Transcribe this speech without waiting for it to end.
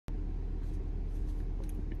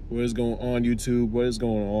What is going on, YouTube? What is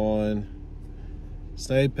going on?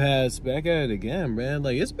 Snipe Pass back at it again, man.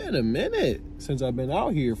 Like, it's been a minute since I've been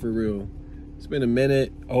out here for real. It's been a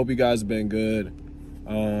minute. I hope you guys have been good.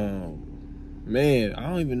 Man, I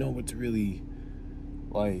don't even know what to really,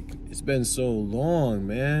 like, it's been so long,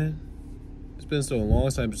 man. It's been so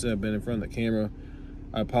long since I've been in front of the camera.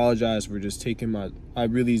 I apologize for just taking I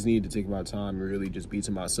really need to take my time and really just be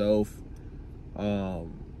to myself. I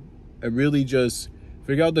really just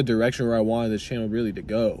figure out the direction where I wanted this channel really to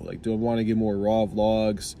go. Like, do I want to get more raw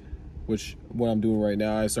vlogs, which what I'm doing right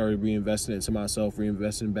now. I started reinvesting into myself,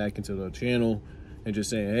 reinvesting back into the channel, and just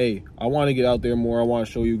saying, hey, I want to get out there more. I want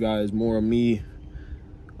to show you guys more of me.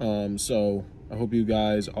 So I hope you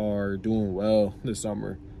guys are doing well this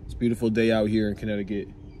summer. It's a beautiful day out here in Connecticut.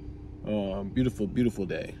 Beautiful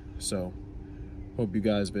day. So hope you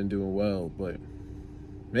guys been doing well. But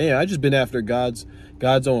man, I just been after God's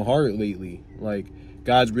own heart lately. Like,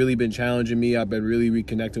 God's really been challenging me. I've been really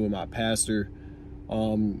reconnecting with my pastor.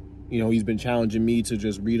 You know, he's been challenging me to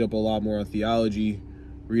just read up a lot more on theology,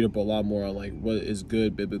 read up a lot more on like what is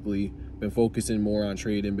good biblically. Been focusing more on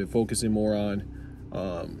trading, been focusing more on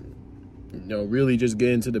you know, really just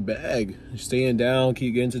getting to the bag, staying down,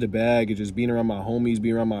 keep getting to the bag, and just being around my homies,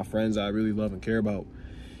 being around my friends I really love and care about.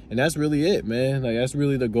 And that's really it, man. Like, that's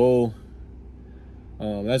really the goal.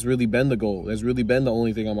 That's really been the goal. That's really been the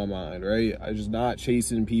only thing on my mind, right? I just not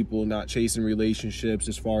chasing people, not chasing relationships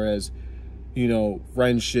as far as, you know,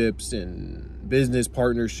 friendships and business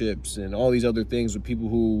partnerships and all these other things with people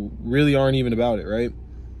who really aren't even about it, right?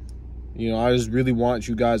 You know, I just really want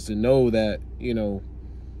you guys to know that, you know,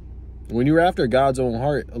 when you're after God's own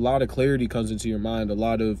heart, a lot of clarity comes into your mind, a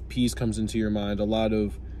lot of peace comes into your mind, a lot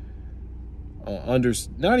of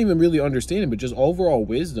not even really understanding, but just overall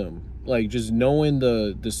wisdom. Like, just knowing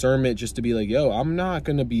the discernment, just to be like, yo, I'm not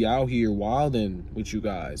gonna be out here wilding with you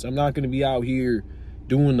guys. I'm not gonna be out here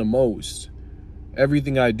doing the most.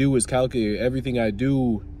 Everything I do is calculated. Everything I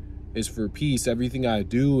do is for peace. Everything I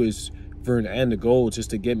do is for an end goal, just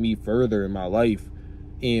to get me further in my life.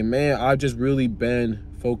 And man, I've just really been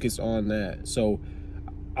focused on that. So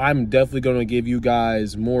I'm definitely gonna give you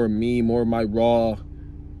guys more of me, more of my raw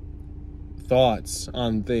thoughts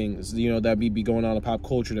on things, you know, that may be going on in pop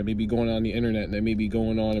culture, that may be going on the internet, that may be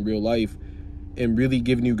going on in real life, and really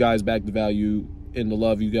giving you guys back the value and the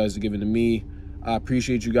love you guys are giving to me. I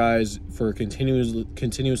appreciate you guys for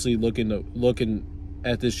continuously looking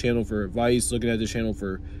at this channel for advice, looking at this channel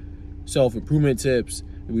for self-improvement tips.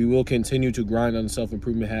 We will continue to grind on the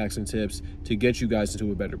self-improvement hacks and tips to get you guys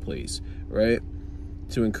into a better place, right?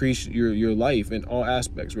 To increase your life in all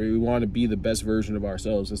aspects, right? We want to be the best version of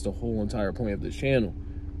ourselves. That's the whole entire point of this channel.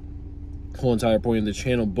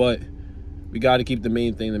 But we got to keep the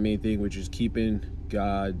main thing, which is keeping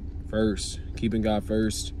God first.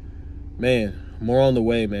 Man, more on the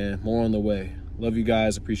way, man. More on the way. Love you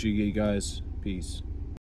guys. Appreciate you guys. Peace.